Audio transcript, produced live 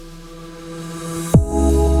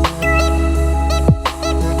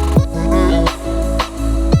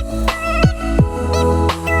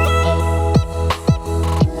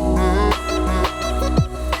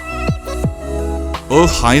Oh,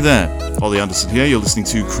 hi there. Ollie Anderson here. You're listening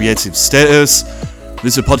to Creative Status.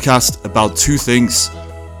 This is a podcast about two things,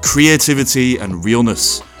 creativity and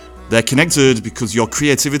realness. They're connected because your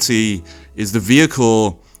creativity is the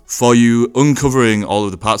vehicle for you uncovering all of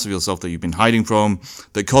the parts of yourself that you've been hiding from,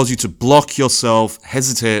 that cause you to block yourself,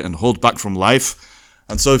 hesitate, and hold back from life.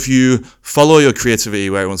 And so if you follow your creativity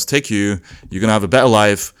where it wants to take you, you're going to have a better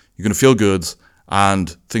life, you're going to feel good, and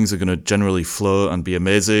things are going to generally flow and be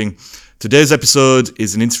amazing. Today's episode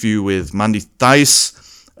is an interview with Mandy Theis.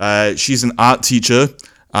 She's an art teacher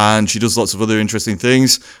and she does lots of other interesting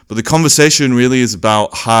things. But the conversation really is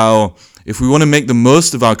about how if we want to make the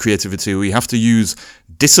most of our creativity, we have to use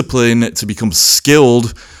discipline to become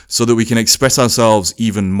skilled so that we can express ourselves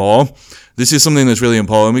even more. This is something that's really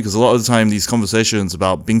important because a lot of the time these conversations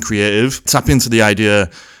about being creative tap into the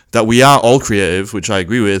idea that we are all creative, which I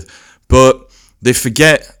agree with, but they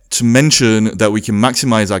forget to mention that we can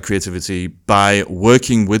maximize our creativity by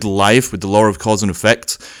working with life, with the law of cause and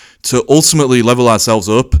effect, to ultimately level ourselves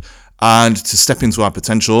up and to step into our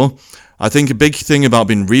potential. I think a big thing about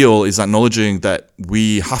being real is acknowledging that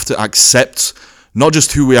we have to accept not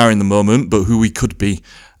just who we are in the moment, but who we could be.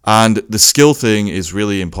 And the skill thing is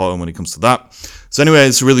really important when it comes to that. So anyway,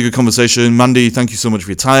 it's a really good conversation. Mandy, thank you so much for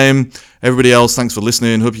your time. Everybody else, thanks for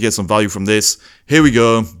listening. Hope you get some value from this. Here we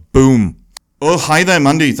go. Boom. Oh, hi there,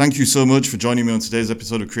 Mandy. Thank you so much for joining me on today's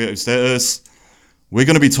episode of Creative Status. We're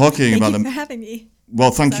going to be talking about Thank you for having me.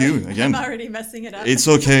 Well, thank you again. I'm already messing it up. It's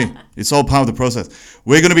okay. It's all part of the process.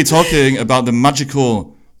 We're going to be talking about the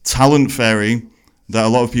magical talent fairy that a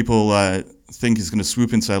lot of people think is going to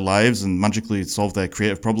swoop into their lives and magically solve their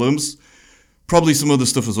creative problems. Probably some other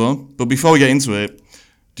stuff as well. But before we get into it,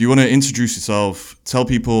 do you want to introduce yourself, tell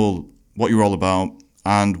people what you're all about,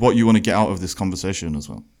 and what you want to get out of this conversation as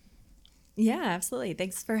well? Yeah, absolutely.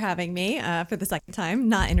 Thanks for having me for the second time,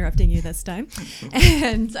 not interrupting you this time.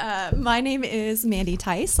 And my name is Mandy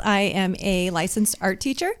Theis. I am a licensed art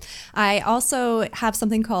teacher. I also have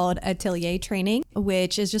something called atelier training,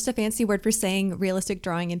 which is just a fancy word for saying realistic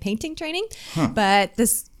drawing and painting training. But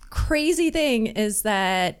this crazy thing is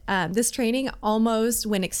that this training almost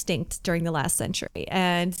went extinct during the last century.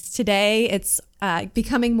 And today it's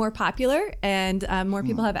becoming more popular and more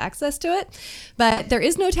people have access to it. But there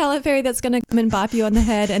is no talent fairy that's going to come and bop you on the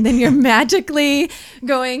head and then you're magically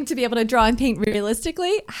going to be able to draw and paint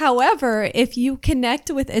realistically. However, if you connect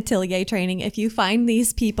with atelier training, if you find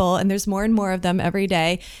these people, and there's more and more of them every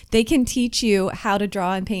day, they can teach you how to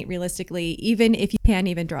draw and paint realistically, even if you can't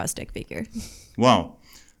even draw a stick figure. Wow.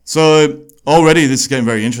 So already this is getting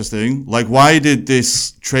very interesting. Like, why did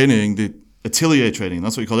this training, the atelier training,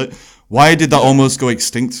 that's what you call it, why did that almost go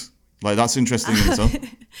extinct? Like, that's interesting in itself.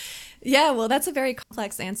 Yeah, well, that's a very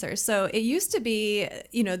complex answer. So it used to be,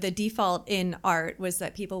 the default in art was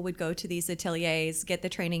that people would go to these ateliers, get the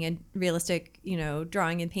training in realistic,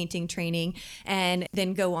 drawing and painting training, and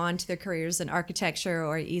then go on to their careers in architecture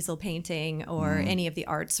or easel painting or any of the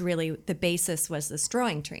arts. Really, the basis was this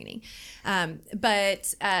drawing training.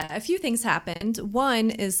 But a few things happened. One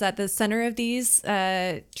is that the center of these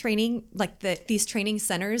training, these training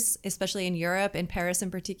centers, especially in Europe, in Paris in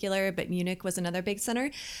particular, but Munich was another big center,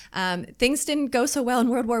 things didn't go so well in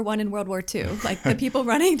World War I and World War II. Like the people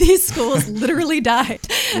running these schools literally died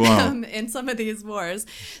in some of these wars.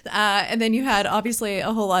 And then you had obviously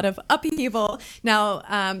a whole lot of upheaval.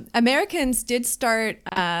 Now, Americans did start,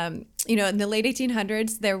 in the late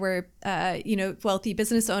 1800s, there were, wealthy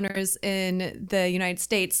business owners in the United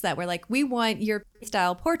States that were like, we want European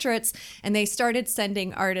style portraits. And they started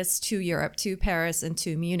sending artists to Europe, to Paris and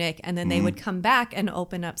to Munich. And then they would come back and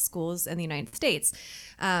open up schools in the United States.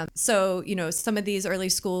 So, some of these early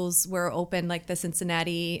schools were open, like the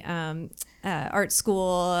Cincinnati art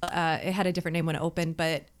school. It had a different name when it opened,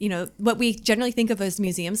 but, what we generally think of as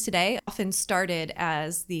museums today often started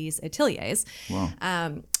as these ateliers.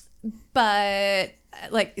 Wow. But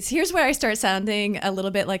here's where I start sounding a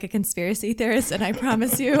little bit like a conspiracy theorist, and I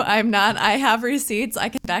promise you I'm not. I have receipts. I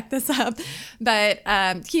can back this up. But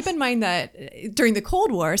keep in mind that during the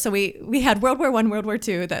Cold War, so we had World War I, World War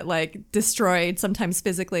II that destroyed sometimes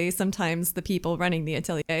physically, sometimes the people running the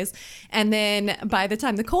ateliers. And then by the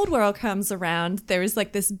time the Cold War comes around, there was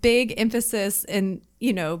this big emphasis in,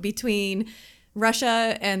 between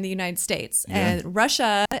Russia and the United States. Yeah. And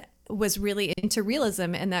Russia was really into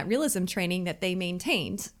realism and that realism training that they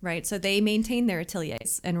maintained, right? So they maintained their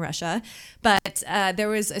ateliers in Russia, but there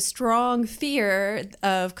was a strong fear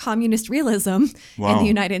of communist realism in the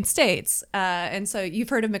United States. And so you've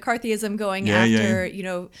heard of McCarthyism going after,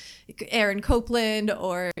 Aaron Copland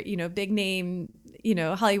or, big name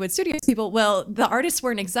Hollywood studios people, well, the artists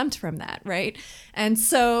weren't exempt from that, right? And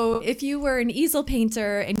so if you were an easel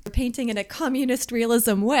painter and you're painting in a communist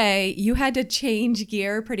realism way, you had to change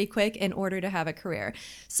gear pretty quick in order to have a career.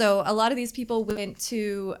 So a lot of these people went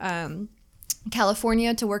to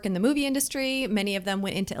California to work in the movie industry. Many of them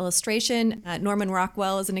went into illustration. Norman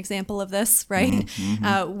Rockwell is an example of this, right?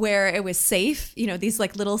 Where it was safe, these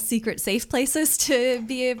like little secret safe places to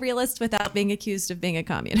be a realist without being accused of being a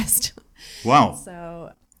communist. Wow.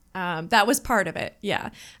 So that was part of it. Yeah.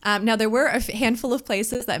 Now there were a handful of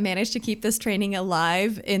places that managed to keep this training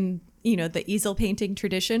alive in the easel painting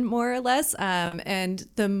tradition, more or less. And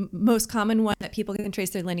the most common one that people can trace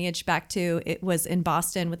their lineage back to, it was in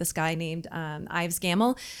Boston with this guy named Ives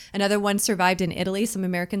Gammell. Another one survived in Italy. Some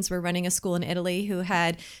Americans were running a school in Italy who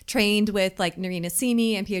had trained with like Nerina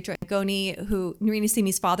Simi and Pietro Angoni, who Nerina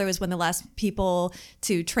Simi's father was one of the last people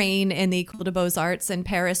to train in the École des Beaux-Arts in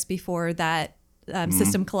Paris before that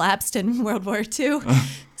system collapsed in World War II.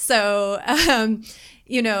 So,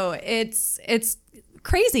 it's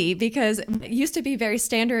crazy because it used to be very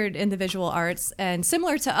standard in the visual arts and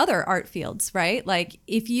similar to other art fields, right? Like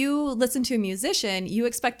if you listen to a musician, you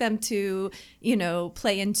expect them to,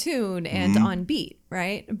 play in tune and on beat,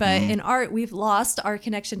 right? But in art, we've lost our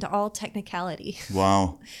connection to all technicality.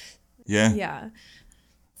 Wow. Yeah. Yeah.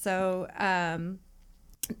 So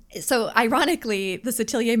ironically, this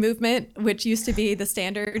atelier movement, which used to be the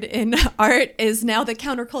standard in art, is now the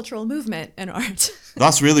countercultural movement in art.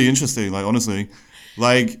 That's really interesting. Like, honestly,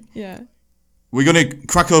 yeah, we're going to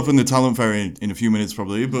crack open the talent fair in a few minutes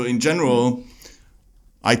probably. But in general,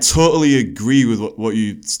 I totally agree with what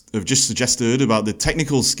you have just suggested about the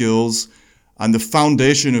technical skills and the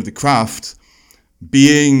foundation of the craft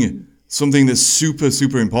being something that's super,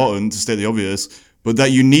 super important, to state the obvious, but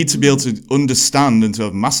that you need to be able to understand and to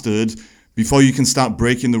have mastered before you can start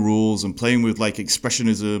breaking the rules and playing with like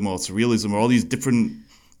expressionism or surrealism or all these different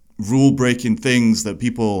rule-breaking things that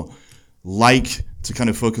people like to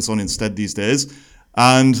kind of focus on instead these days.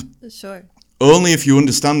 And sure, only if you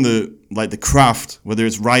understand the craft, whether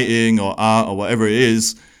it's writing or art or whatever it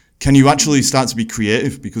is, can you actually start to be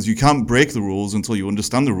creative, because you can't break the rules until you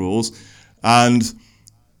understand the rules. And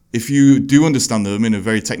if you do understand them in a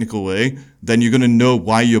very technical way, then you're going to know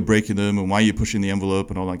why you're breaking them and why you're pushing the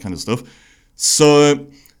envelope and all that kind of stuff. So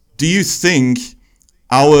do you think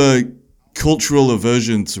our cultural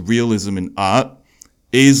aversion to realism in art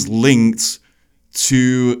is linked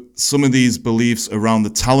to some of these beliefs around the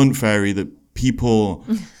talent fairy that people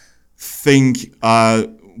think are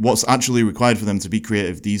what's actually required for them to be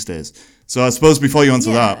creative these days? So I suppose before you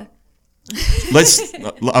answer that,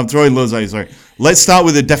 I'm throwing loads at you, sorry. Let's start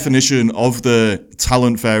with a definition of the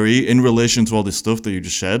talent fairy in relation to all this stuff that you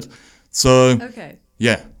just shared. So, okay.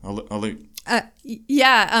 Yeah, I'll let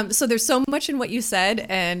So there's so much in what you said,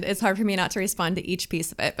 and it's hard for me not to respond to each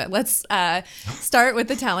piece of it. But let's start with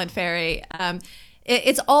the talent fairy.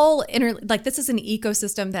 It's all this is an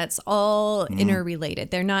ecosystem that's all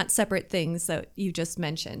interrelated. They're not separate things that you just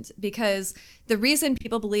mentioned, because the reason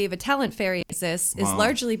people believe a talent fairy exists is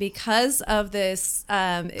largely because of this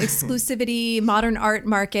exclusivity modern art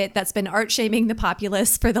market that's been art shaming the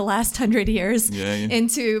populace for the last 100 years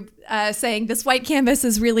into saying this white canvas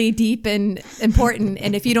is really deep and important,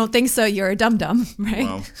 and if you don't think so, you're a dum-dum, right?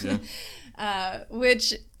 Wow. Yeah.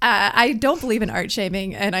 Which I don't believe in art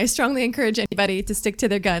shaming, and I strongly encourage anybody to stick to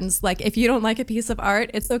their guns. Like, if you don't like a piece of art,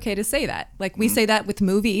 it's okay to say that. Like, we say that with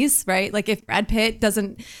movies, right? Like, if Brad Pitt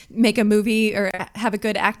doesn't make a movie or have a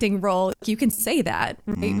good acting role, you can say that,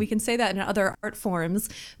 right? We can say that in other art forms,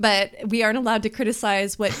 but we aren't allowed to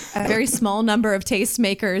criticize what a very small number of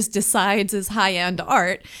tastemakers decides is high-end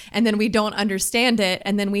art, and then we don't understand it,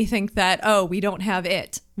 and then we think that, oh, we don't have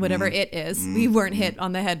it. Whatever it is, we weren't hit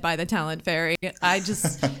on the head by the talent fairy. I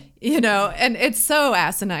just, and it's so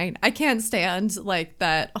asinine. I can't stand like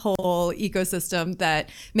that whole ecosystem that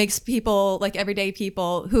makes people, like everyday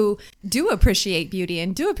people who do appreciate beauty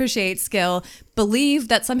and do appreciate skill, believe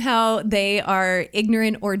that somehow they are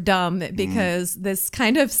ignorant or dumb because this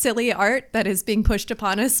kind of silly art that is being pushed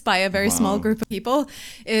upon us by a very small group of people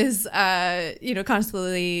is,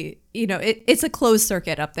 constantly, it's a closed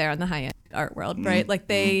circuit up there on the high end art world, right? Like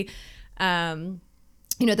they,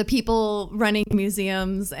 the people running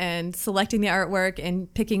museums and selecting the artwork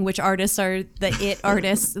and picking which artists are the it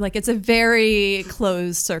artists, like it's a very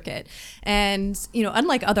closed circuit. And,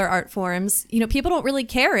 unlike other art forms, people don't really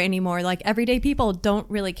care anymore. Like everyday people don't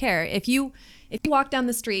really care. If you walk down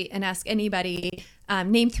the street and ask anybody,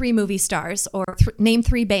 name 3 movie stars or name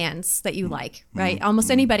 3 bands that you like, right? Almost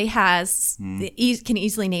anybody has can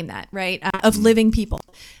easily name that, right? Of living people.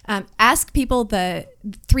 Ask people the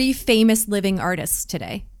 3 famous living artists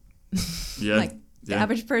today. Yeah. Like the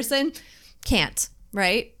average person can't,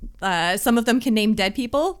 right? Some of them can name dead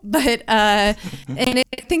people, but and I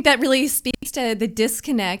think that really speaks to the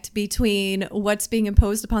disconnect between what's being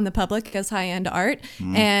imposed upon the public as high-end art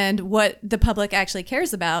and what the public actually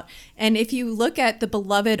cares about. And if you look at the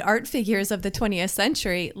beloved art figures of the 20th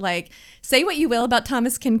century, like, say what you will about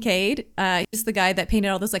Thomas Kincaid, he's the guy that painted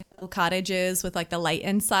all those like little cottages with like the light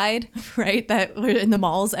inside, right? That were in the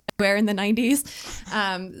malls everywhere in the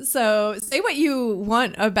 90s. So say what you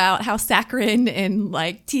want about how saccharine and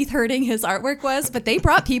like teeth hurting his artwork was, but they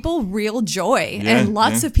brought people real joy and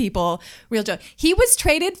lots of people real joy. He was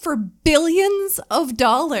traded for billions of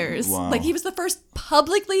dollars. Wow. Like he was the first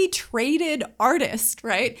publicly traded artist,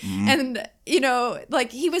 right? And you know,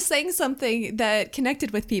 like he was saying something that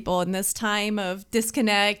connected with people in this time of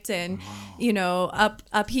disconnect and, you know,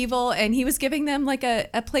 upheaval. And he was giving them like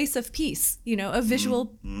a place of peace, you know, a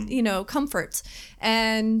visual, you know, comfort.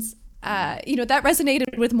 And, you know, that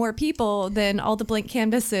resonated with more people than all the blank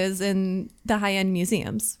canvases in the high-end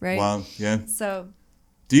museums, right? Wow, yeah. So,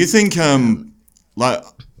 do you think, like,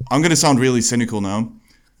 I'm going to sound really cynical now,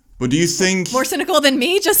 but do you think... More cynical than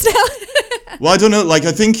me just now? Well, I don't know. Like,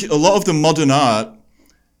 I think a lot of the modern art,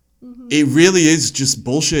 it really is just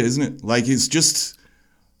bullshit, isn't it? Like, it's just...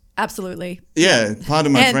 Absolutely. Yeah,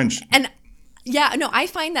 pardon my French. And yeah, no, I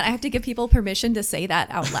find that I have to give people permission to say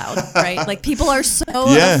that out loud, right? Like people are so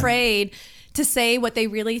afraid to say what they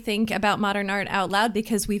really think about modern art out loud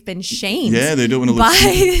because we've been shamed they don't want to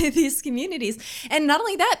by these communities. And not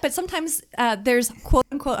only that, but sometimes there's quote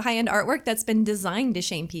unquote high-end artwork that's been designed to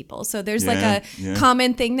shame people. So there's like a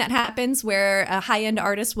common thing that happens where a high-end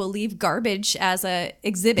artist will leave garbage as a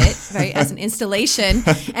exhibit, right, as an installation,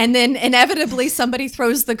 and then inevitably somebody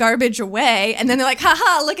throws the garbage away, and then they're like,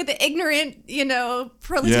 haha, look at the ignorant, you know,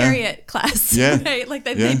 proletariat class, right? Like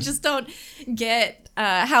that they just don't get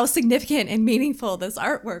how significant and meaningful this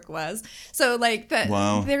artwork was. So like that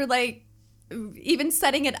they're like even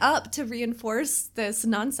setting it up to reinforce this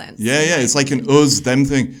nonsense. It's like an us them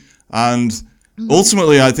thing. And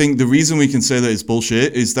ultimately I think the reason we can say that it's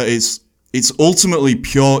bullshit is that it's ultimately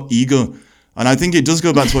pure ego. And I think it does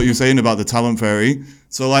go back to what you were saying about the talent fairy.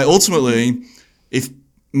 So like ultimately, if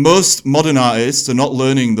most modern artists are not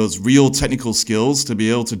learning those real technical skills to be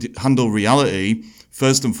able to handle reality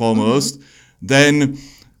first and foremost, then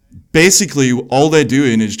basically all they're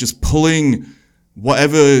doing is just pulling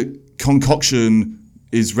whatever concoction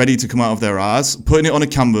is ready to come out of their ass, putting it on a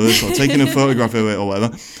canvas or taking a photograph of it or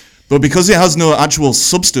whatever. But because it has no actual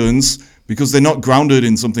substance, because they're not grounded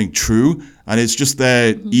in something true, and it's just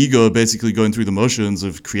their ego basically going through the motions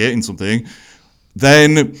of creating something,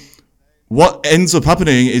 then what ends up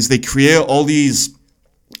happening is they create all these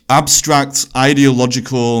abstract,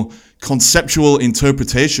 ideological, conceptual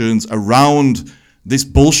interpretations around this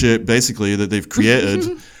bullshit basically that they've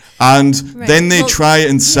created. And then they try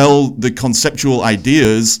and sell the conceptual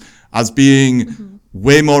ideas as being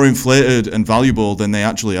way more inflated and valuable than they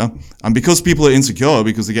actually are. And because people are insecure,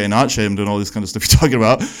 because they're getting art shamed and all this kind of stuff you're talking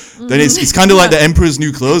about, then it's kind of like the emperor's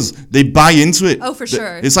new clothes. They buy into it. Oh, for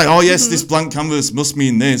sure. It's like, oh yes, this blank canvas must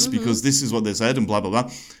mean this because this is what they said and blah, blah,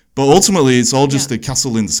 blah. But ultimately it's all just a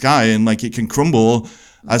castle in the sky, and like it can crumble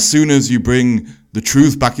as soon as you bring the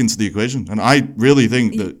truth back into the equation. And I really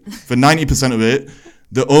think that for 90% of it,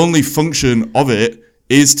 the only function of it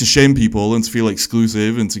is to shame people and to feel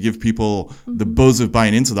exclusive and to give people the buzz of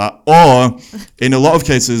buying into that. Or in a lot of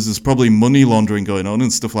cases, there's probably money laundering going on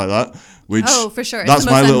and stuff like that. Which for sure. That's it's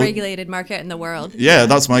the most unregulated market in the world. Yeah,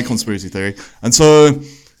 that's my conspiracy theory. And so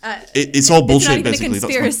it's all bullshit, it's not even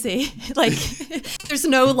basically. A conspiracy. Like, there's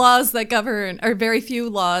no laws that govern, or very few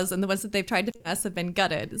laws, and the ones that they've tried to pass have been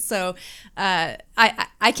gutted. So I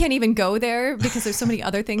can't even go there because there's so many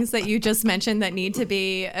other things that you just mentioned that need to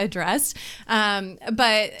be addressed.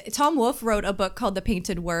 But Tom Wolfe wrote a book called The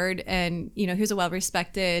Painted Word, and you know, he was a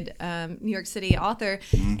well-respected New York City author,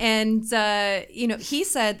 and you know, he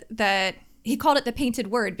said that he called it the painted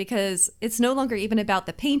word because it's no longer even about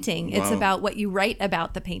the painting. It's about what you write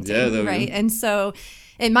about the painting, right? And so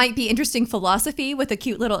it might be interesting philosophy with a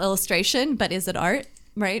cute little illustration, but is it art,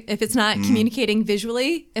 right? If it's not communicating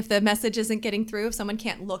visually, if the message isn't getting through, if someone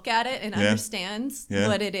can't look at it and understands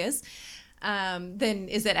what it is, then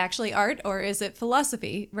is it actually art or is it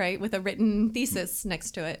philosophy, right? With a written thesis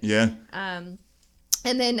next to it. Yeah.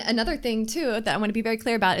 And then another thing too that I want to be very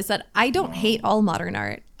clear about is that I don't hate all modern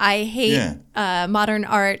art. I hate modern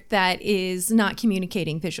art that is not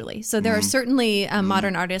communicating visually. So there are certainly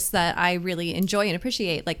modern artists that I really enjoy and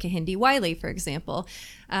appreciate, like Kehinde Wiley, for example.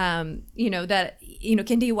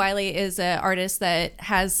 Kehinde Wiley is an artist that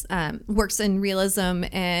has works in realism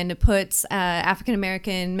and puts African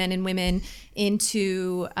American men and women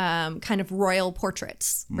into kind of royal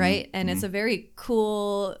portraits, right? And it's a very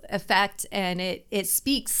cool effect, and it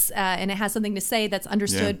speaks and it has something to say that's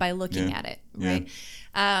understood by looking at it, right?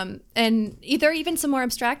 And there are even some more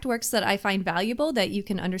abstract works that I find valuable that you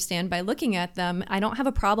can understand by looking at them. I don't have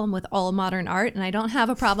a problem with all modern art, and I don't have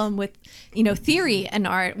a problem with, theory and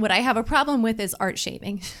art. What I have a problem with is art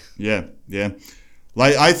shaming. Yeah.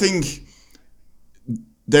 Like, I think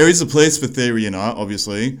there is a place for theory in art,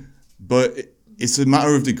 obviously, but it's a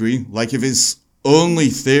matter of degree. Like, if it's only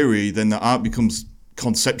theory, then the art becomes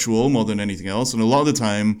conceptual more than anything else. And a lot of the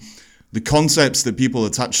time, the concepts that people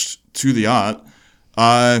attach to the art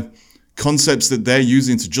are concepts that they're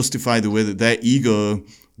using to justify the way that their ego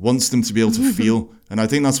wants them to be able to feel. And I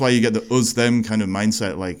think that's why you get the us-them kind of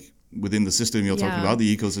mindset, like within the system you're talking about,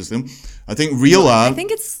 the ecosystem. I think real art... I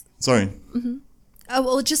think it's... Sorry.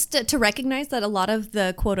 Just to recognize that a lot of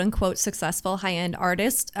the quote-unquote successful high-end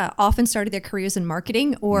artists often started their careers in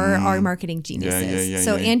marketing or are marketing geniuses.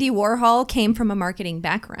 Andy Warhol came from a marketing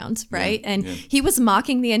background, right? And he was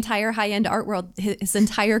mocking the entire high-end art world his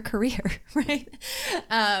entire career, right?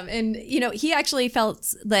 He actually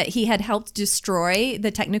felt that he had helped destroy the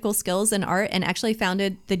technical skills in art and actually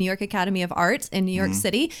founded the New York Academy of Art in New York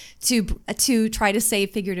City to try to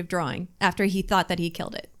save figurative drawing after he thought that he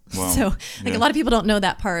killed it. Wow. So a lot of people don't know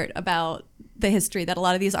that part about the history, that a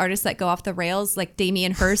lot of these artists that go off the rails, like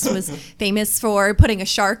Damien Hirst was famous for putting a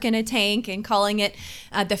shark in a tank and calling it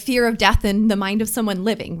the fear of death in the mind of someone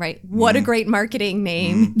living, right? What a great marketing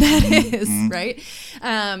name that is, right?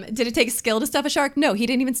 Did it take skill to stuff a shark? No, he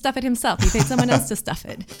didn't even stuff it himself. He paid someone else to stuff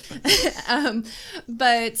it.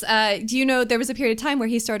 But do you know there was a period of time where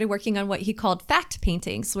he started working on what he called fact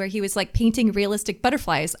paintings, where he was like painting realistic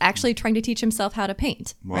butterflies, actually trying to teach himself how to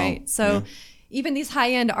paint, right? So even these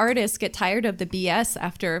high-end artists get tired of the BS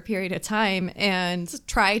after a period of time and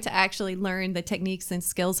try to actually learn the techniques and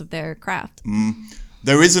skills of their craft.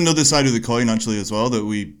 There is another side of the coin, actually, as well, that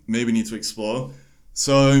we maybe need to explore.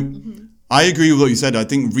 So I agree with what you said. I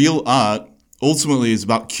think real art ultimately is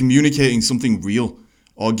about communicating something real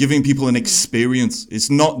or giving people an experience. It's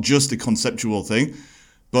not just a conceptual thing,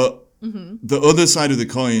 but the other side of the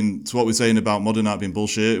coin to what we're saying about modern art being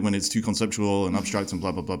bullshit when it's too conceptual and abstract and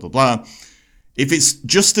blah, blah, blah, blah, blah. If it's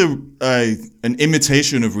just an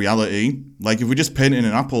imitation of reality, like if we're just painting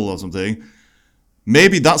an apple or something,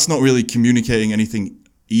 maybe that's not really communicating anything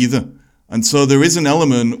either. And so there is an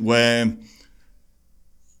element where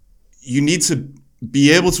you need to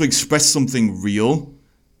be able to express something real,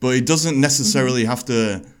 but it doesn't necessarily have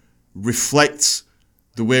to reflect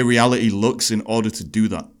the way reality looks in order to do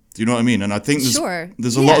that. Do you know what I mean? And I think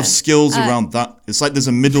there's a lot of skills around that. It's like there's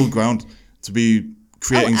a middle ground to be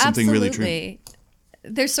creating something really true.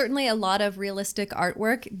 There's certainly a lot of realistic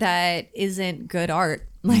artwork that isn't good art.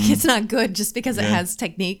 Like it's not good just because it has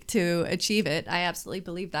technique to achieve it. I absolutely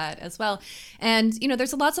believe that as well. And,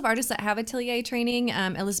 there's lots of artists that have atelier training.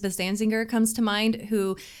 Elizabeth Zanzinger comes to mind,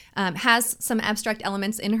 who has some abstract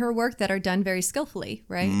elements in her work that are done very skillfully,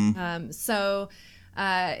 right?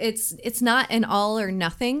 It's not an all or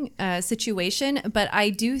nothing situation, but I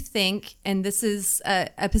do think, and this is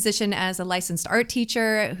a position as a licensed art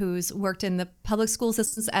teacher who's worked in the public school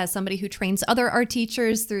systems, as somebody who trains other art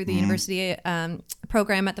teachers through the university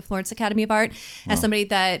program at the Florence Academy of Art, as somebody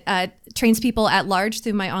that trains people at large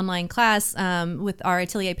through my online class with our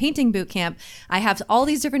Atelier Painting Bootcamp. I have all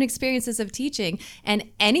these different experiences of teaching, and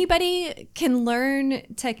anybody can learn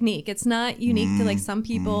technique. It's not unique to like some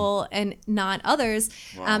people and not others.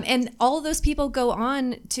 And all of those people go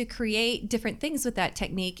on to create different things with that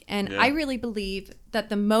technique. And I really believe that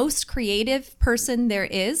the most creative person there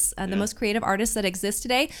is, the most creative artists that exist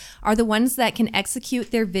today, are the ones that can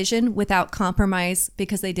execute their vision without compromise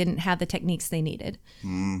because they didn't have the techniques they needed.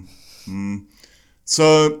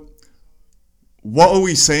 So what are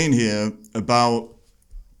we saying here about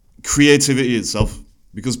creativity itself?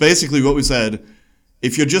 Because basically what we said,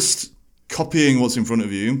 if you're just copying what's in front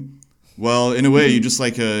of you Well, in a way, you're just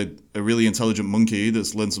like a really intelligent monkey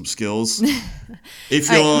that's learned some skills.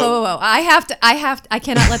 If All you're... right, whoa. I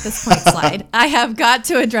cannot let this point slide. I have got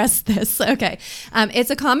to address this. Okay.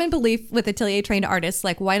 It's a common belief with atelier trained artists,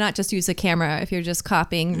 like, why not just use a camera if you're just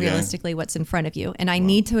copying realistically what's in front of you? And I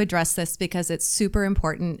need to address this because it's super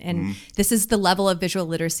important. And this is the level of visual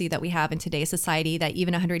literacy that we have in today's society that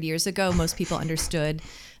even 100 years ago, most people understood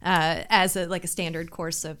as a standard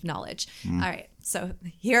course of knowledge. All right. So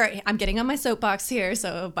here, I'm getting on my soapbox here,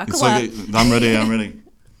 so buckle up. I'm ready. Okay.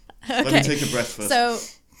 Let me take a breath first. So,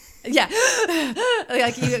 yeah,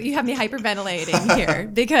 like you have me hyperventilating here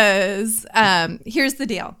because here's the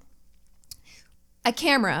deal. A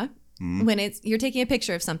camera, when you're taking a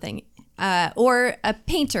picture of something, or a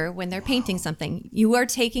painter when they're painting something, you are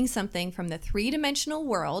taking something from the three-dimensional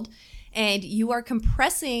world and you are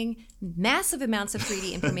compressing massive amounts of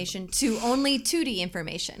 3D information to only 2D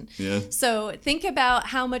information. Yeah. So think about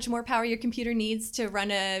how much more power your computer needs to run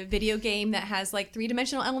a video game that has like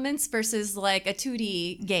three-dimensional elements versus like a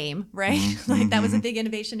 2D game, right? Like that was a big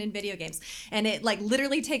innovation in video games. And it like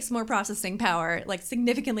literally takes more processing power, like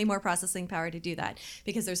significantly more processing power to do that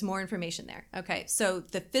because there's more information there. Okay, so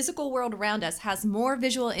the physical world around us has more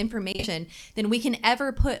visual information than we can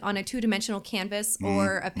ever put on a two-dimensional canvas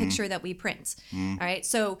or a picture that we print. All right,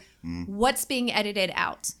 so what's being edited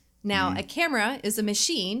out? Now, a camera is a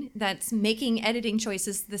machine that's making editing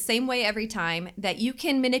choices the same way every time that you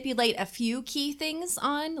can manipulate a few key things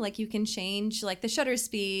on, like you can change like the shutter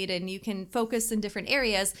speed and you can focus in different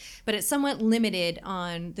areas, but it's somewhat limited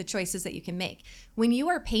on the choices that you can make. When you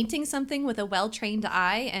are painting something with a well-trained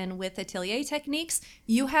eye and with atelier techniques,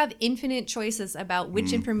 you have infinite choices about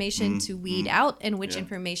which information to weed out and which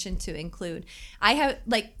information to include. I have,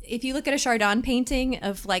 like, if you look at a Chardin painting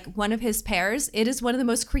of like one of his pairs, it is one of the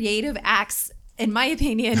most creative acts, in my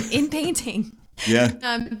opinion, in painting.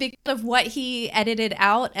 Because of what he edited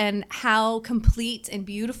out and how complete and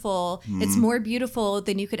beautiful. It's more beautiful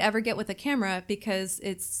than you could ever get with a camera because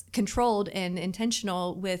it's controlled and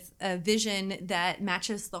intentional with a vision that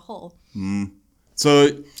matches the whole.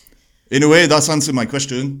 So in a way, that's answered my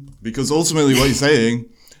question, because ultimately what you're saying,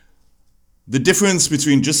 the difference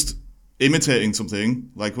between just imitating something,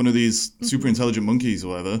 like one of these super intelligent monkeys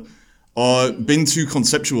or whatever, or being too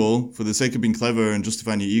conceptual for the sake of being clever and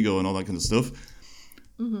justifying your ego and all that kind of stuff,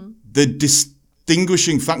 the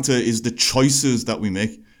distinguishing factor is the choices that we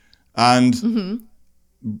make. And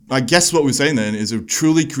I guess what we're saying then is a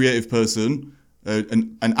truly creative person,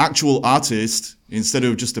 an actual artist, instead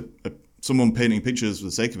of just someone painting pictures for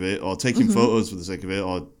the sake of it, or taking photos for the sake of it,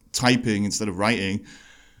 or typing instead of writing.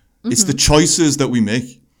 It's the choices that we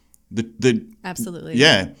make. Absolutely.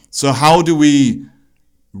 Yeah. So how do we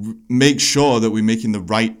make sure that we're making the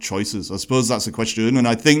right choices? I suppose that's a question. And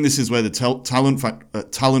I think this is where the talent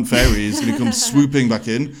fairy is going to come swooping back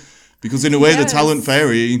in. Because in a way, the talent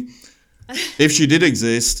fairy, if she did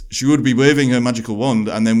exist, she would be waving her magical wand,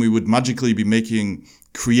 and then we would magically be making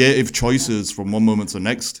creative choices from one moment to the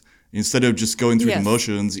next, instead of just going through the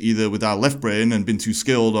motions, either with our left brain and being too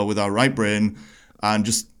skilled, or with our right brain and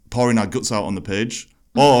just pouring our guts out on the page,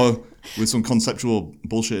 or with some conceptual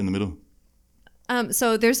bullshit in the middle.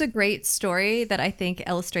 So there's a great story that I think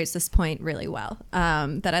illustrates this point really well,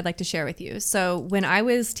 that I'd like to share with you. So when I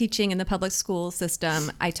was teaching in the public school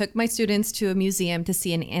system, I took my students to a museum to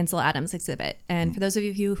see an Ansel Adams exhibit. And for those of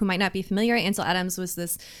you who might not be familiar, Ansel Adams was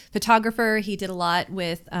this photographer. He did a lot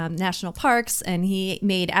with national parks, and he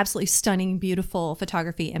made absolutely stunning, beautiful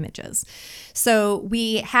photography images. So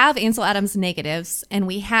we have Ansel Adams negatives, and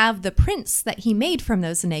we have the prints that he made from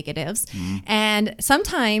those negatives. And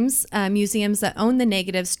sometimes museums that own the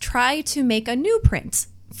negatives try to make a new print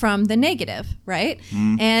from the negative, right?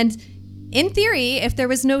 And in theory, if there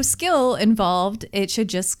was no skill involved, it should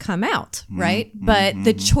just come out, right? But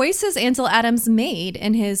the choices Ansel Adams made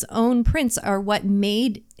in his own prints are what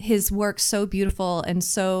made his work so beautiful and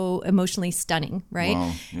so emotionally stunning, right?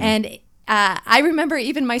 Wow, And I remember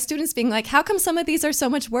even my students being like, how come some of these are so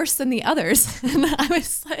much worse than the others? And I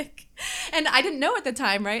was like, and I didn't know at the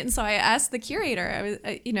time, right? And so I asked the curator,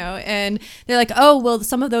 and they're like, oh, well,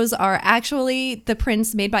 some of those are actually the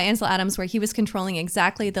prints made by Ansel Adams where he was controlling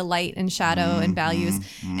exactly the light and shadow and values,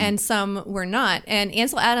 and some were not. And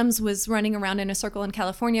Ansel Adams was running around in a circle in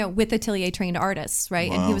California with atelier trained artists,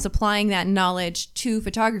 right? And he was applying that knowledge to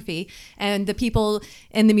photography. And the people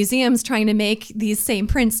in the museums trying to make these same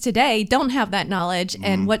prints today don't have that knowledge.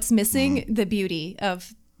 And what's missing? The beauty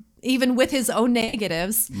of, even with his own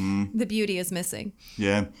negatives, the beauty is missing.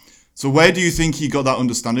 Yeah. So where do you think he got that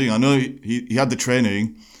understanding? I know he had the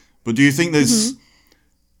training, but do you think there's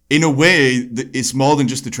in a way, it's more than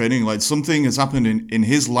just the training. Like something has happened in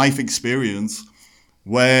his life experience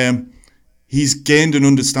where he's gained an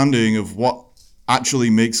understanding of what actually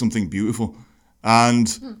makes something beautiful.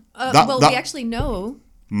 And we actually know.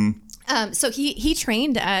 So he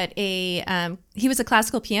trained at he was a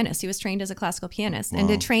classical pianist. He was trained as a classical pianist. Wow. And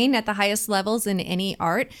to train at the highest levels in any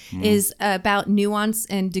art is about nuance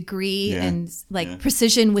and degree and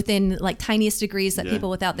precision within like tiniest degrees that people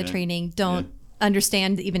without the training don't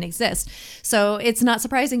understand even exist. So it's not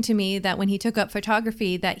surprising to me that when he took up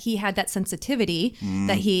photography that he had that sensitivity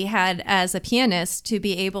that he had as a pianist to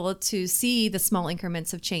be able to see the small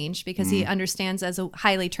increments of change, because he understands as a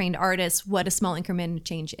highly trained artist what a small increment of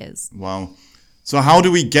change is. Wow. So how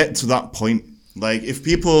do we get to that point? Like if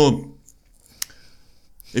you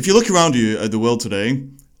look around you at the world today,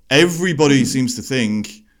 everybody seems to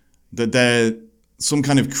think that they're some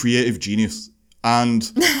kind of creative genius.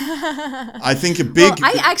 And I think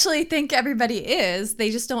I actually think everybody is. They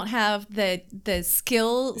just don't have the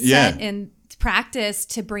skill set and practice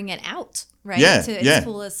to bring it out, right? To its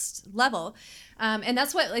fullest level. And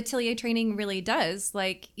that's what atelier training really does.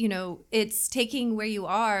 Like, you know, it's taking where you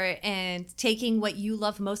are and taking what you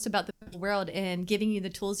love most about the world and giving you the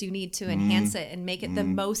tools you need to enhance it and make it the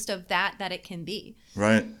most of that it can be.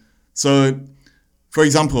 Right. So, for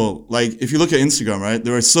example, like if you look at Instagram, right,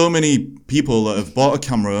 there are so many people that have bought a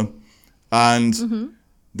camera and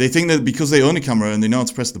they think that because they own a camera and they know how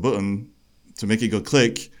to press the button to make it go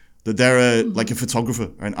click, that they're like a photographer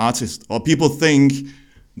or an artist. Or people think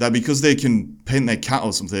that because they can paint their cat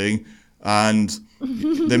or something and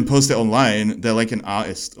then post it online, they're like an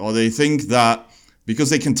artist. Or they think that because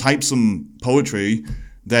they can type some poetry,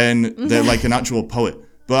 then they're like an actual poet.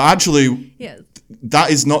 But actually, that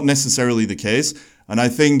is not necessarily the case. And I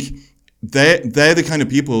think they're the kind of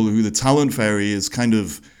people who the talent fairy is kind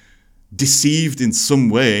of deceived in some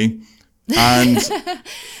way. And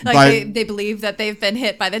they believe that they've been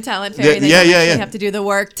hit by the talent fairy. They don't actually have to do the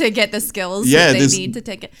work to get the skills that they need to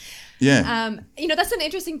take it. Yeah. You know, that's an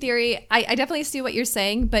interesting theory. I definitely see what you're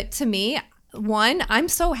saying. But to me, one, I'm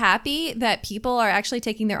so happy that people are actually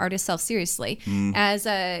taking their artist self seriously. As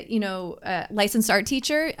a, licensed art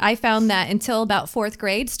teacher, I found that until about 4th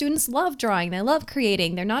grade, students love drawing. They love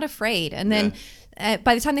creating. They're not afraid. And then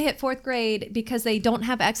by the time they hit 4th grade, because they don't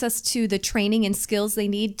have access to the training and skills they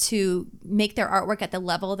need to make their artwork at the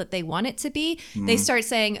level that they want it to be, they start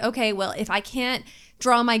saying, okay, well, if I can't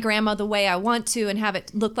draw my grandma the way I want to and have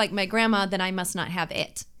it look like my grandma, then I must not have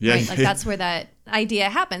it. Right? Like that's where that idea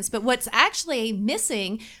happens. But what's actually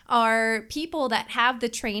missing are people that have the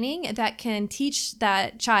training that can teach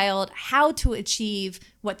that child how to achieve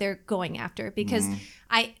what they're going after. Because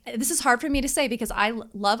this is hard for me to say because I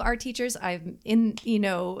love art teachers. I'm in,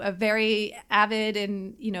 a very avid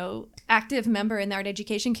and, active member in the art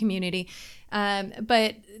education community.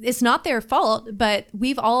 But it's not their fault, but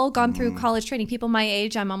we've all gone through college training. People my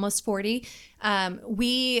age, I'm almost 40.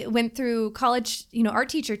 We went through college, art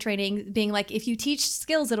teacher training being like, if you teach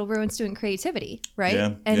skills, it'll ruin student creativity,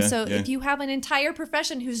 right? If you have an entire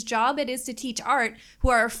profession whose job it is to teach art, who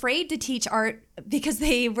are afraid to teach art because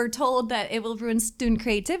they were told that it will ruin student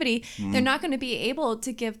creativity, they're not going to be able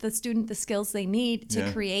to give the student the skills they need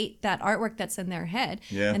to create that artwork that's in their head.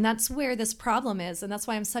 And that's where this problem is. And that's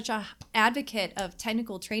why I'm such a advocate of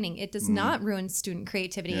technical training. It does not ruin student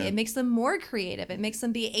creativity. It makes them more creative. It makes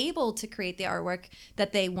them be able to create the artwork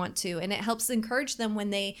that they want to. And it helps encourage them when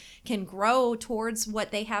they can grow towards what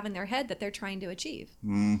they have in their head that they're trying to achieve.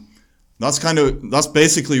 That's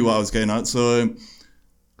basically what I was getting at. So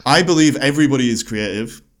I believe everybody is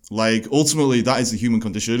creative. Like ultimately that is the human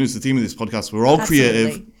condition. It's the theme of this podcast. We're all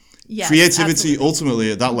creative. Yes, creativity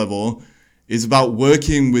ultimately at that level is about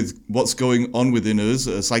working with what's going on within us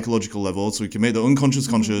at a psychological level so we can make the unconscious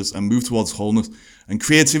conscious and move towards wholeness. And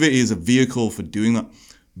creativity is a vehicle for doing that.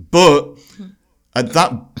 But at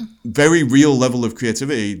that very real level of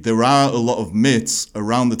creativity, there are a lot of myths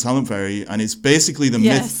around the talent fairy, and it's basically the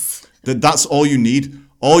myth that that's all you need.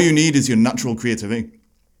 All you need is your natural creativity.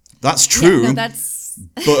 That's true,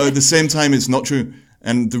 but at the same time, it's not true.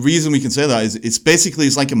 And the reason we can say that is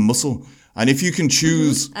it's like a muscle. And if you can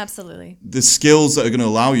choose absolutely the skills that are going to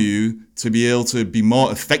allow you to be able to be more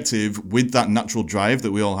effective with that natural drive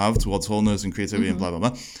that we all have towards wholeness and creativity and blah, blah,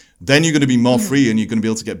 blah, then you're going to be more free and you're going to be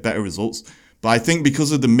able to get better results. But I think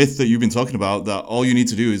because of the myth that you've been talking about, that all you need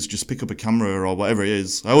to do is just pick up a camera or whatever it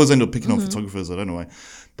is. I always end up picking on photographers. I don't know why.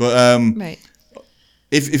 But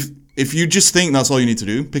if you just think that's all you need to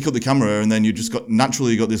do, pick up the camera and then you just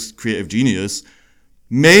naturally got this creative genius,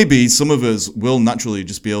 maybe some of us will naturally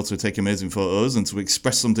just be able to take amazing photos and to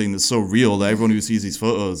express something that's so real that everyone who sees these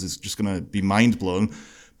photos is just going to be mind blown.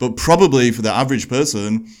 But probably for the average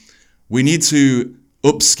person, we need to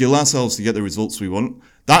upskill ourselves to get the results we want.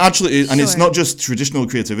 That actually is, and it's not just traditional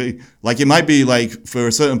creativity. Like it might be like for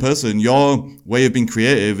a certain person, your way of being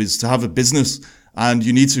creative is to have a business, and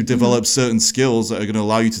you need to develop certain skills that are going to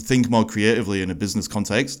allow you to think more creatively in a business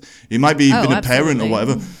context. It might be being a parent or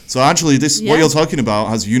whatever. So actually this, what you're talking about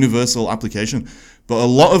has universal application. But a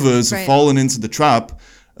lot of us have fallen into the trap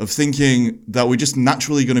of thinking that we're just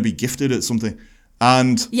naturally going to be gifted at something.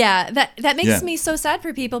 And that makes me so sad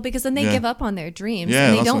for people, because then they give up on their dreams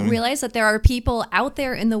and they don't realize that there are people out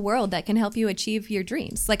there in the world that can help you achieve your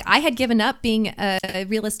dreams. Like I had given up being a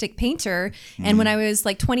realistic painter, and when I was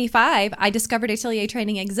like 25, I discovered atelier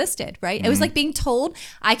training existed, right? It was like being told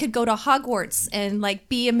I could go to Hogwarts and like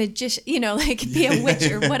be a magician, you know, like be a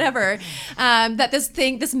witch or whatever. That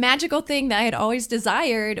this magical thing that I had always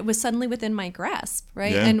desired was suddenly within my grasp,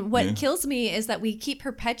 right? And what kills me is that we keep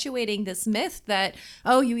perpetuating this myth that,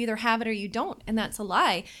 oh, you either have it or you don't, and that's a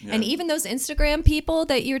lie. And even those Instagram people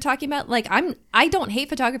that you're talking about, like I don't hate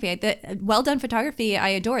photography. Well done photography I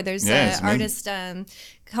adore. There's an artist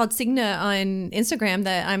called Signa on Instagram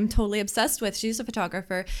that I'm totally obsessed with. She's a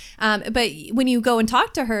photographer. But when you go and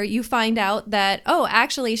talk to her, you find out that, oh,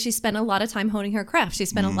 actually she spent a lot of time honing her craft. She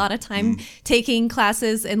spent a lot of time taking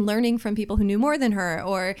classes and learning from people who knew more than her,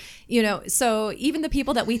 or, you know, so even the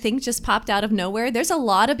people that we think just popped out of nowhere, there's a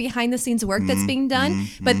lot of behind the scenes work that's being done,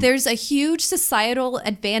 but there's a huge societal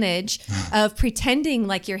advantage of pretending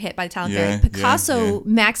like you're hit by talent fairy. Picasso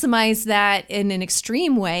maximized that in an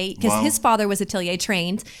extreme way because his father was atelier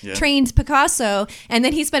trained Picasso, and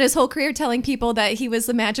then he spent his whole career telling people that he was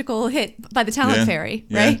the magical hit by the talent fairy,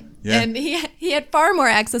 right? And he had far more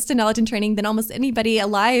access to knowledge and training than almost anybody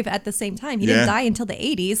alive at the same time. He didn't die until the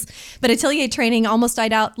 80s, but atelier training almost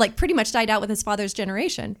died out, like pretty much died out with his father's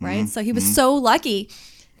generation, right? So he was so lucky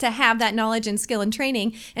to have that knowledge and skill and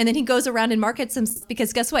training, and then he goes around and markets them,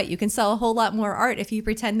 because guess what? You can sell a whole lot more art if you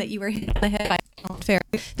pretend that you were hit on the head by a talent fairy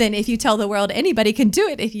than if you tell the world anybody can do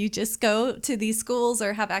it if you just go to these schools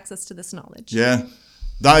or have access to this knowledge. Yeah,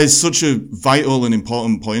 that is such a vital and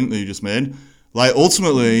important point that you just made. Like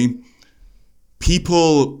ultimately,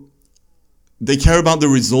 people, they care about the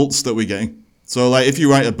results that we're getting. So like if you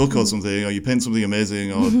write a book or something, or you paint something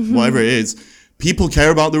amazing or whatever it is, people care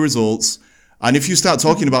about the results. And if you start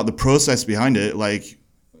talking about the process behind it, like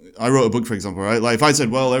I wrote a book, for example, right? Like if I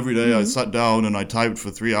said, well, every day I sat down and I typed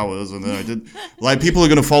for 3 hours and then I did, like people are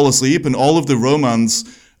going to fall asleep, and all of the romance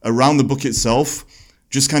around the book itself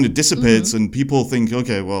just kind of dissipates, and people think,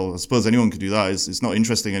 okay, well, I suppose anyone could do that. It's not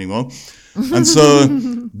interesting anymore. And so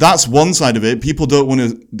that's one side of it. People don't want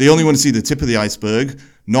to, they only want to see the tip of the iceberg,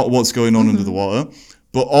 not what's going on under the water.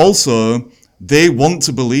 But also they want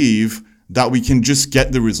to believe that we can just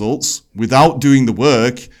get the results without doing the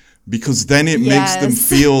work, because then it makes them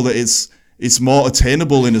feel that it's more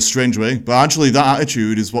attainable in a strange way. But actually that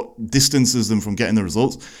attitude is what distances them from getting the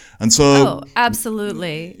results. And so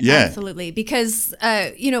absolutely. Absolutely. Because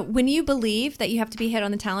you know, when you believe that you have to be hit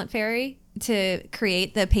on the talent fairy to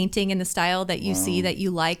create the painting and the style that you see that you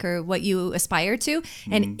like or what you aspire to,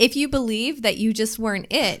 and if you believe that you just weren't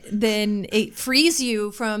it, then it frees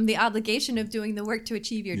you from the obligation of doing the work to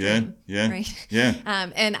achieve your dream.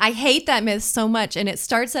 And I hate that myth so much, and it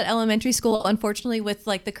starts at elementary school, unfortunately, with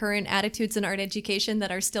like the current attitudes in art education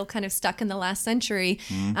that are still kind of stuck in the last century,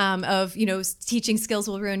 of, you know, teaching skills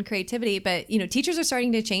will ruin creativity. But, you know, teachers are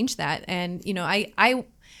starting to change that. And, you know,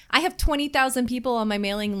 I have 20,000 people on my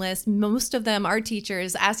mailing list. Most of them are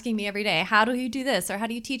teachers asking me every day, how do you do this? Or how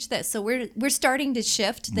do you teach this? So we're starting to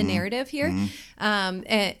shift the narrative here,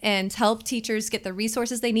 and help teachers get the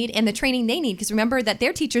resources they need and the training they need. Because remember that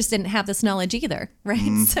their teachers didn't have this knowledge either,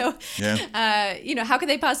 right? So, you know, how could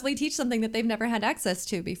they possibly teach something that they've never had access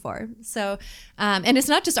to before? So, and it's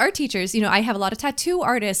not just art teachers. You know, I have a lot of tattoo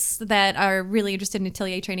artists that are really interested in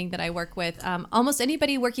atelier training that I work with. Almost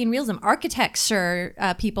anybody working in realism, architecture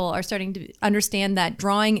people are starting to understand that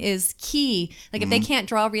drawing is key. Like if they can't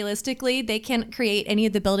draw realistically, they can't create any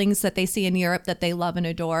of the buildings that they see in Europe that they love and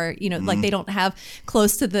adore. You know, like they don't have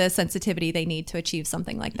close to the sensitivity they need to achieve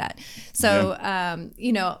something like that. So,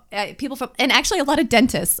 you know, people from, and actually a lot of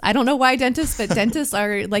dentists, I don't know why dentists, but dentists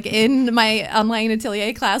are like in my online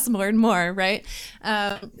atelier class more and more, right?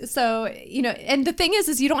 So, you know, and the thing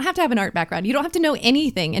is you don't have to have an art background. You don't have to know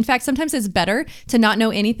anything. In fact, sometimes it's better to not know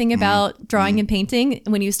anything about drawing and painting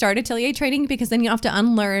when you start atelier training, because then you have to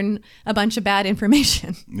unlearn a bunch of bad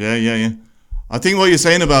information. Yeah. I think what you're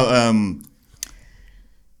saying about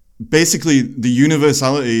basically the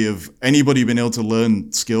universality of anybody being able to learn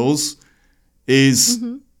skills is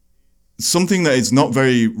something that is not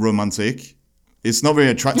very romantic. It's not very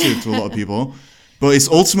attractive to a lot of people. But it's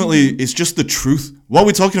ultimately, it's just the truth. What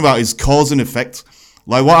we're talking about is cause and effect.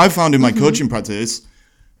 Like what I found in my coaching practice,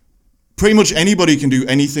 pretty much anybody can do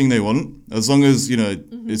anything they want as long as,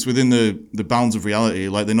 it's within the bounds of reality.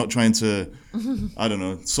 Like they're not trying to, I don't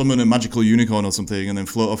know, summon a magical unicorn or something and then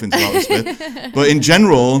float off into outer space. But in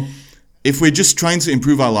general, if we're just trying to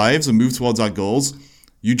improve our lives and move towards our goals,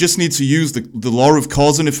 you just need to use the law of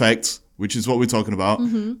cause and effect, which is what we're talking about,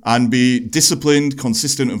 and be disciplined,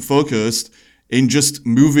 consistent, and focused in just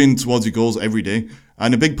moving towards your goals every day.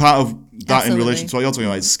 And a big part of that in relation to what you're talking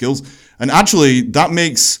about is skills. And actually, that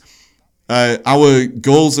makes our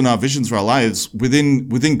goals and our visions for our lives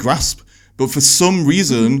within grasp. But for some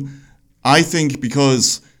reason, I think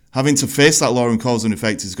because having to face that law of cause and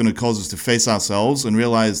effect is going to cause us to face ourselves and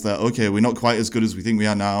realize that, okay, we're not quite as good as we think we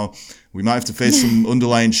are now. We might have to face some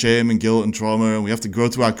underlying shame and guilt and trauma, and we have to grow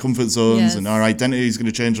through our comfort zones, and our identity is going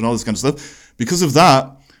to change and all this kind of stuff. Because of that,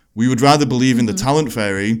 we would rather believe in the talent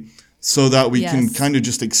fairy so that we can kind of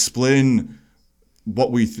just explain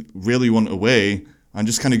what we really want away and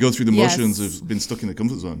just kind of go through the motions of being stuck in the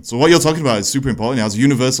comfort zone. So what you're talking about is super important. It has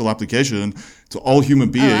universal application to all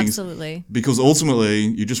human beings. Absolutely. Because ultimately,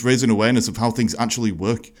 you're just raising awareness of how things actually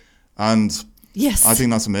work. And I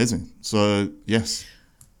think that's amazing. So, yes.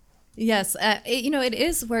 Yes, it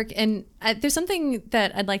is work. And there's something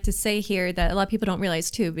that I'd like to say here that a lot of people don't realize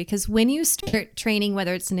too, because when you start training,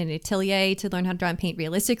 whether it's in an atelier to learn how to draw and paint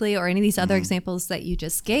realistically or any of these other examples that you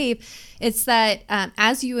just gave, it's that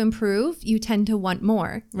as you improve, you tend to want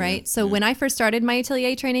more, right? So when I first started my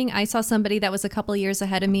atelier training, I saw somebody that was a couple of years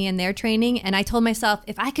ahead of me in their training. And I told myself,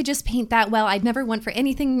 if I could just paint that well, I'd never want for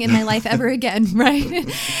anything in my life ever again, right?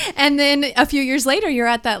 And then a few years later, you're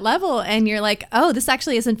at that level and you're like, oh, this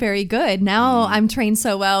actually isn't very good. Now I'm trained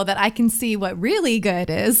so well that I can see what really good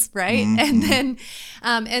is, right? And then,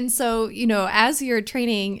 and so, as you're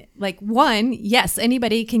training, like yes,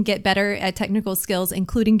 anybody can get better at technical skills,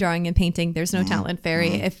 including drawing and painting. There's no talent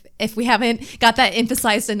fairy if we haven't got that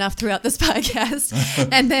emphasized enough throughout this podcast.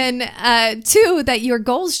 And then two, that your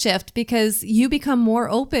goals shift because you become more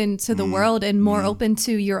open to the world and more open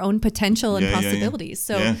to your own potential and possibilities.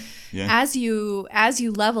 So as you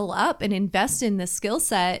level up and invest in the skill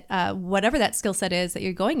set, whatever that skill set is that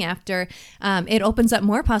you're going after, it opens up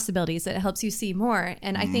more possibilities. It helps you see more.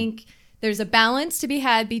 And I think there's a balance to be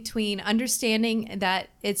had between understanding that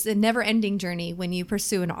it's a never-ending journey when you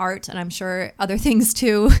pursue an art, and I'm sure other things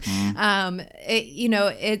too.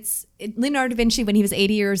 Leonardo da Vinci, when he was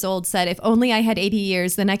 80 years old, said, if only I had 80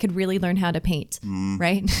 years, then I could really learn how to paint,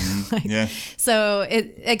 right? So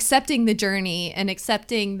accepting the journey and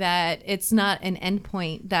accepting that it's not an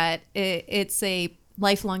endpoint, that it's a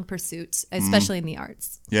lifelong pursuit, especially in the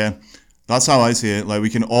arts. Yeah, that's how I see it. Like, we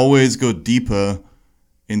can always go deeper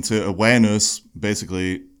into awareness,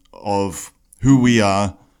 basically, of who we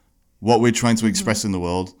are, what we're trying to express in the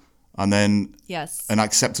world, and then an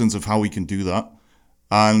acceptance of how we can do that.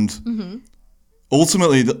 And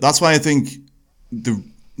ultimately, that's why I think the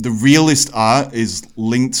realist art is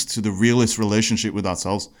linked to the realist relationship with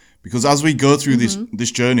ourselves. Because as we go through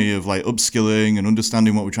this journey of like upskilling and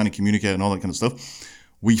understanding what we're trying to communicate and all that kind of stuff,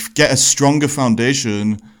 we get a stronger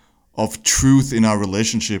foundation of truth in our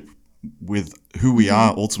relationship with who we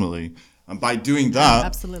are ultimately. And by doing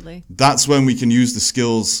that, that's when we can use the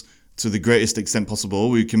skills to the greatest extent possible.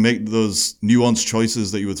 We can make those nuanced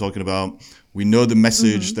choices that you were talking about. We know the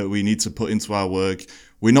message that we need to put into our work.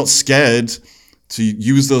 We're not scared to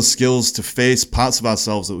use those skills to face parts of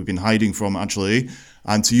ourselves that we've been hiding from, actually,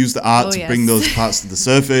 and to use the art to bring those parts to the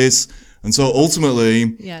surface. And so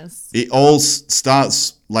ultimately, it all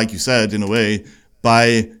starts, like you said, in a way,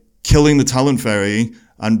 by killing the talent fairy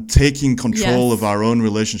and taking control of our own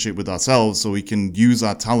relationship with ourselves so we can use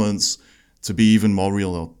our talents to be even more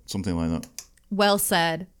real or something like that. Well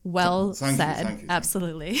said. Thank you.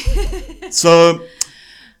 Absolutely. So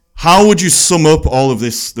how would you sum up all of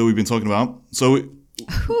this that we've been talking about? So,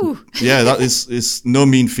 that is no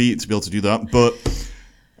mean feat to be able to do that. But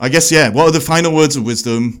I guess, what are the final words of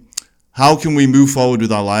wisdom? How can we move forward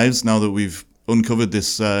with our lives now that we've uncovered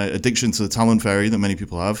this addiction to the talent fairy that many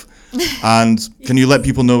people have? And can you let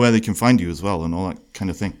people know where they can find you as well and all that kind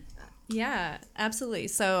of thing? Yeah, absolutely.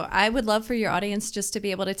 So I would love for your audience just to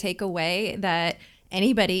be able to take away that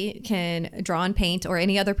anybody can draw and paint, or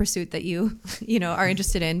any other pursuit that you are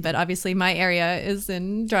interested in. But obviously my area is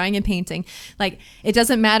in drawing and painting. Like, it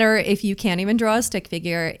doesn't matter if you can't even draw a stick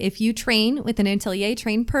figure. If you train with an atelier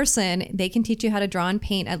trained person, they can teach you how to draw and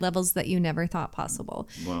paint at levels that you never thought possible.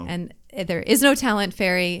 Wow. And there is no talent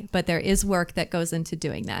fairy, but there is work that goes into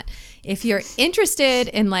doing that. If you're interested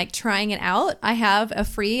in like trying it out, I have a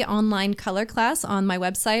free online color class on my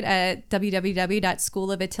website at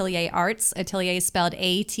www.schoolofatelierarts. Atelier is spelled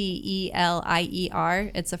Atelier.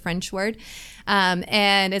 It's a French word.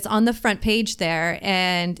 And it's on the front page there,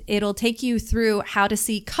 and it'll take you through how to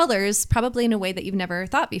see colors probably in a way that you've never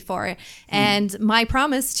thought before. And my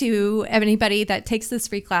promise to anybody that takes this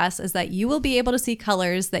free class is that you will be able to see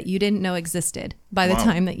colors that you didn't know existed by the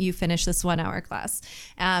time that you finish this 1 hour class.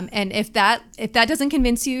 And if that doesn't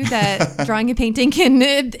convince you that drawing and painting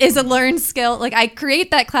is a learned skill, like I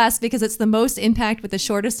create that class because it's the most impact with the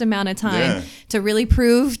shortest amount of time to really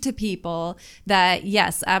prove to people that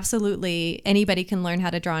yes, absolutely, anybody can learn how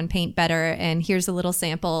to draw and paint better. And here's a little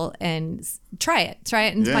sample, and try it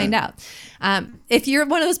and find out. If you're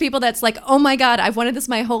one of those people that's like, oh my God, I've wanted this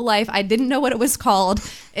my whole life, I didn't know what it was called.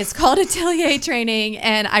 It's called Atelier Training,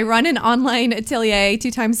 and I run an online atelier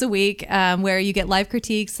 2 times a week where you get live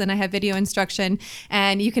critiques, and I have video instruction,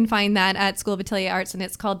 and you can find that at School of Atelier Arts, and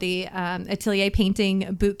it's called the Atelier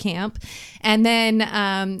Painting Boot Camp. And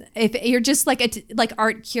then if you're just like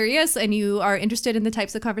art curious and you are interested in the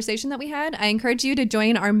types of conversation that we had, I encourage you to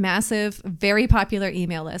join our massive, very popular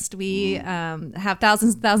email list. We have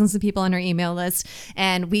thousands and thousands of people on our email list,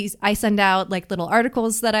 and I send out like little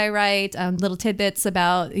articles that I write, little tidbits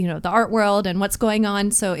about the art world and what's going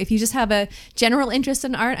on. So if you just have a general interest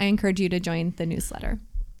in art, I encourage you to join the newsletter.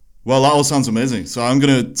 Well, that all sounds amazing. So I'm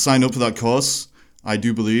going to sign up for that course. I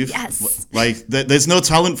do believe. Yes. Like there's no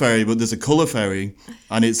talent fairy, but there's a color fairy,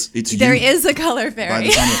 and it's there is a color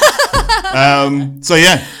fairy. So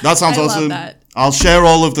yeah, that sounds awesome. Love that. I'll share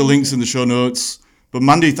all of the links in the show notes. But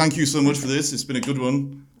Mandy, thank you so much for this. It's been a good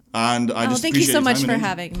one, and I just thank you appreciate so much your for time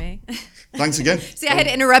having me. Thanks again. See, I had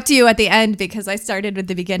to interrupt you at the end because I started with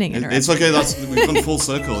the beginning. It's okay. We've gone full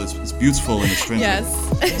circle. It's beautiful and it's strange. Yes.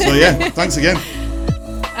 So yeah, thanks again.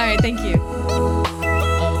 All right. Thank you.